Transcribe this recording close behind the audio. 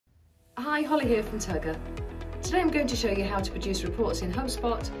Hi, Holly here from Tugger. Today I'm going to show you how to produce reports in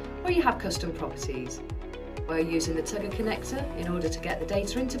HubSpot where you have custom properties. We're using the Tugger connector in order to get the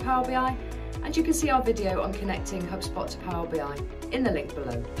data into Power BI, and you can see our video on connecting HubSpot to Power BI in the link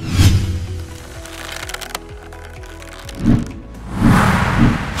below.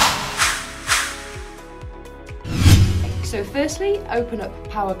 So firstly, open up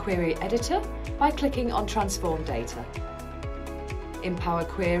Power Query Editor by clicking on Transform Data. In Power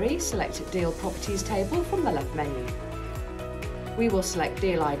Query, select Deal Properties table from the left menu. We will select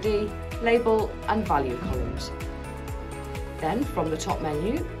Deal ID, Label and Value columns. Then, from the top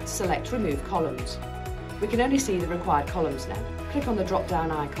menu, select Remove Columns. We can only see the required columns now. Click on the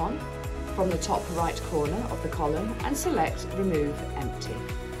drop-down icon from the top right corner of the column and select Remove Empty.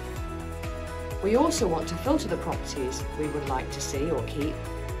 We also want to filter the properties we would like to see or keep,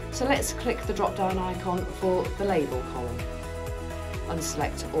 so let's click the drop-down icon for the Label column.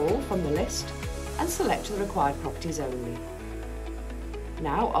 Unselect all from the list and select the required properties only.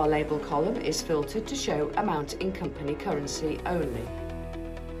 Now our label column is filtered to show amount in company currency only.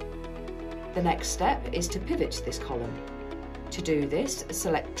 The next step is to pivot this column. To do this,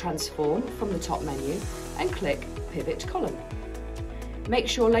 select Transform from the top menu and click Pivot Column. Make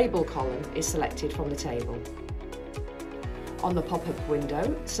sure label column is selected from the table. On the pop-up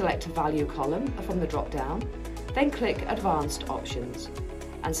window, select Value column from the drop-down. Then click Advanced Options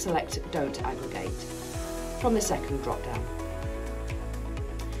and select Don't Aggregate from the second drop-down.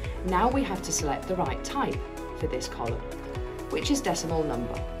 Now we have to select the right type for this column, which is decimal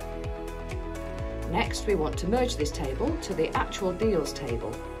number. Next, we want to merge this table to the actual deals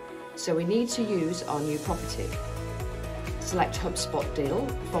table, so we need to use our new property. Select HubSpot Deal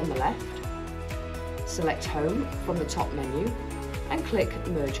from the left, select Home from the top menu and click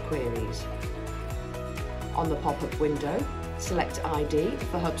Merge Queries. On the pop-up window, select ID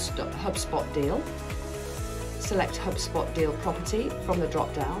for HubSpot Deal, select HubSpot Deal Property from the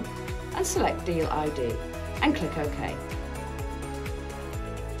drop-down and select Deal ID and click OK.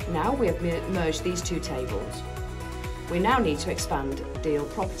 Now we have merged these two tables. We now need to expand Deal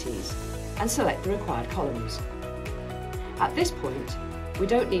Properties and select the required columns. At this point, we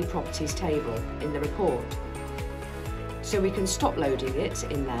don't need Properties table in the report, so we can stop loading it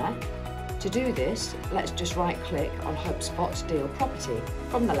in there. To do this, let's just right-click on HubSpot Deal Property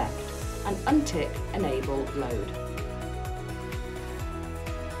from the left and untick Enable Load.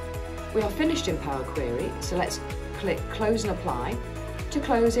 We are finished in Power Query, so let's click Close and Apply to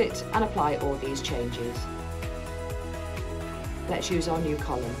close it and apply all these changes. Let's use our new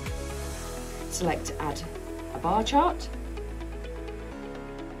column. Select Add a Bar Chart.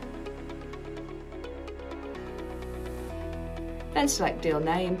 Then select Deal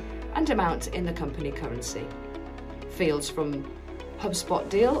Name and amount in the company currency. Fields from HubSpot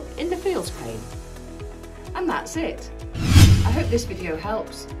Deal in the Fields pane. And that's it. I hope this video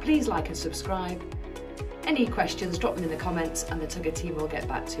helps. Please like and subscribe. Any questions, drop them in the comments and the Tugger team will get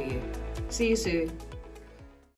back to you. See you soon.